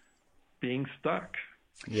to being stuck.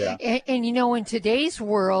 Yeah. And in today's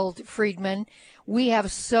world, Friedman, we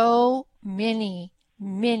have so many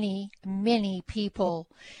people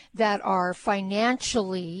that are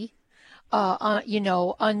financially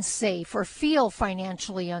unsafe or feel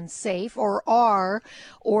financially unsafe or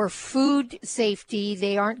food safety.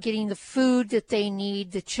 They aren't getting the food that they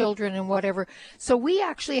need, the children and whatever. So we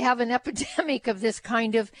actually have an epidemic of this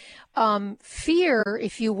kind of fear,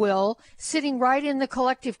 if you will, sitting right in the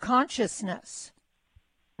collective consciousness.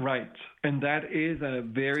 Right. And that is a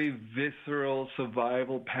very visceral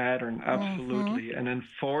survival pattern. Absolutely. And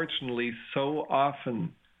unfortunately, so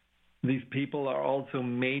often these people are also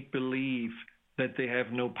made believe that they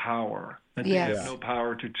have no power, that they have no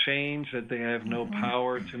power to change, that they have no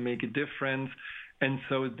power to make a difference. And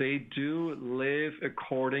so they do live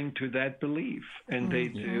according to that belief. And they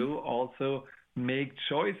do also make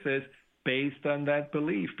choices based on that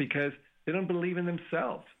belief because they don't believe in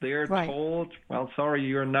themselves. They are told, well, sorry,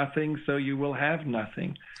 you're nothing, so you will have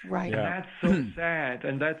nothing. Right. And that's so sad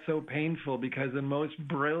and that's so painful because the most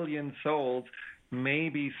brilliant souls may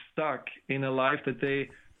be stuck in a life that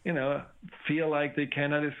they, feel like they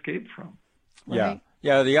cannot escape from. Yeah.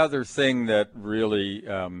 Yeah, the other thing that really,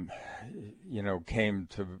 came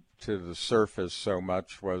to the surface so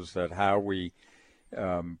much was that how we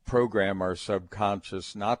program our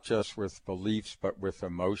subconscious, not just with beliefs, but with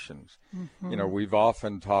emotions. We've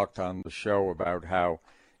often talked on the show about how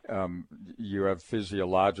you have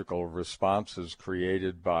physiological responses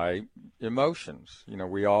created by emotions.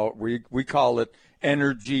 We call it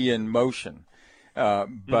energy in motion.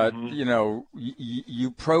 But,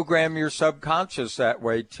 you program your subconscious that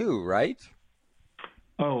way too, right?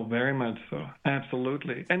 Oh, very much so.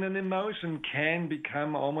 Absolutely. And an emotion can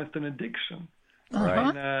become almost an addiction. Right.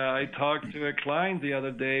 And I talked to a client the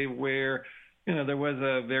other day where, there was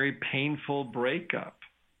a very painful breakup.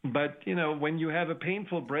 But, when you have a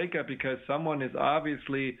painful breakup because someone is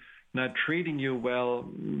obviously not treating you well,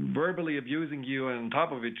 verbally abusing you, and on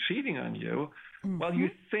top of it, cheating on you, well, you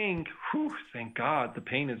think, thank God, the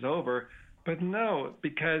pain is over. But no,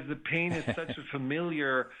 because the pain is such a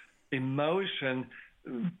familiar emotion.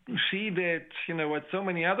 She did, what so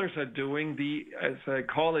many others are doing, as I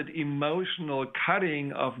call it, emotional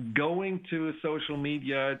cutting of going to social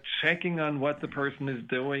media, checking on what the person is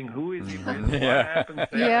doing, who is he with, what happens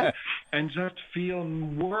there, and just feel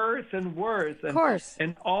worse and worse. Of course.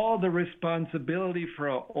 And all the responsibility for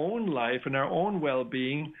our own life and our own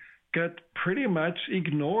well-being got pretty much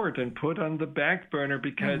ignored and put on the back burner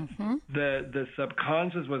because the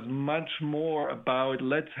subconscious was much more about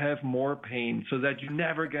let's have more pain so that you're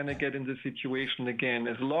never going to get in this situation again.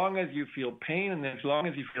 As long as you feel pain and as long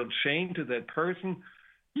as you feel chained to that person,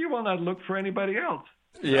 you will not look for anybody else.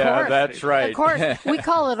 Yeah, that's right. Of course. We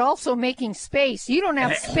call it also making space. You don't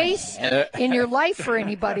have space in your life for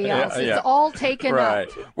anybody else. It's all taken up.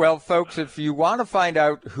 Well, folks, if you want to find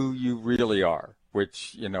out who you really are,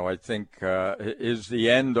 which, I think is the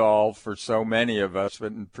end all for so many of us,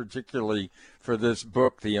 but particularly for this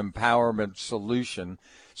book, The Empowerment Solution,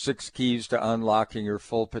 6 Keys to Unlocking Your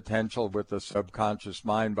Full Potential with the Subconscious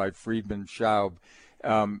Mind by Friedemann Schaub.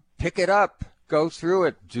 Pick it up, go through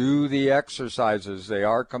it, do the exercises. They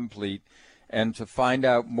are complete. And to find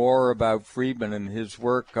out more about Friedemann and his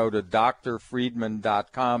work, go to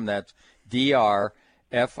drfriedemann.com. That's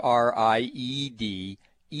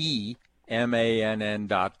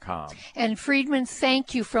DrFriedemann.com. And Friedemann,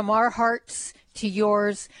 thank you from our hearts to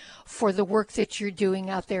yours for the work that you're doing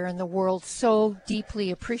out there in the world. So deeply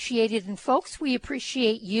appreciated. And folks, we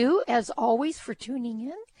appreciate you as always for tuning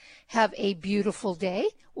in. Have a beautiful day.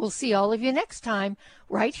 We'll see all of you next time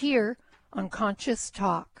right here on Conscious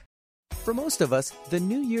Talk. For most of us, the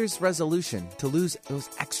New Year's resolution to lose those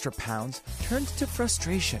extra pounds turns to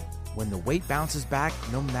frustration when the weight bounces back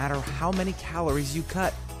no matter how many calories you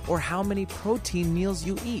cut or how many protein meals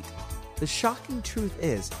you eat. The shocking truth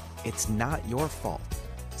is, it's not your fault.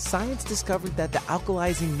 Science discovered that the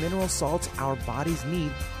alkalizing mineral salts our bodies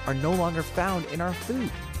need are no longer found in our food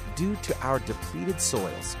due to our depleted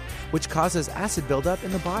soils, which causes acid buildup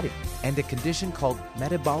in the body and a condition called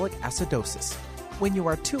metabolic acidosis. When you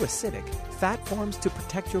are too acidic, fat forms to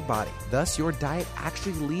protect your body. Thus, your diet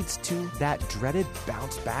actually leads to that dreaded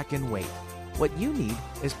bounce back in weight. What you need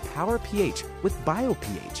is Power pH with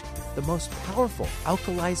BioPH, the most powerful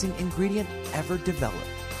alkalizing ingredient ever developed.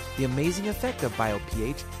 The amazing effect of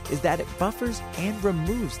BioPH is that it buffers and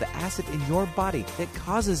removes the acid in your body that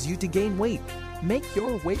causes you to gain weight. Make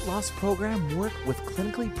your weight loss program work with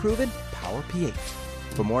clinically proven Power pH.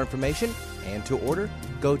 For more information and to order,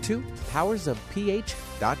 go to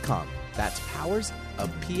powersofph.com. That's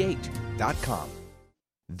powersofph.com.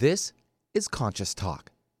 This is Conscious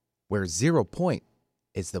Talk, where 0 point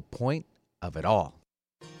is the point of it all.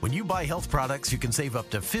 When you buy health products, you can save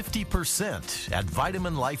up to 50% at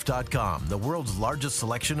vitaminlife.com, the world's largest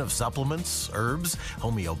selection of supplements, herbs,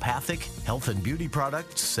 homeopathic, health and beauty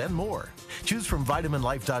products, and more. Choose from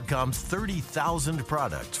vitaminlife.com's 30,000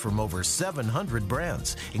 products from over 700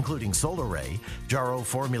 brands, including Solaray, Jarrow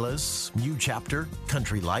Formulas, New Chapter,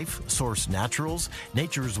 Country Life, Source Naturals,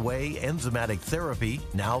 Nature's Way, Enzymatic Therapy,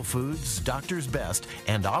 Now Foods, Doctor's Best,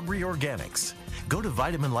 and Aubrey Organics. Go to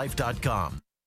vitaminlife.com.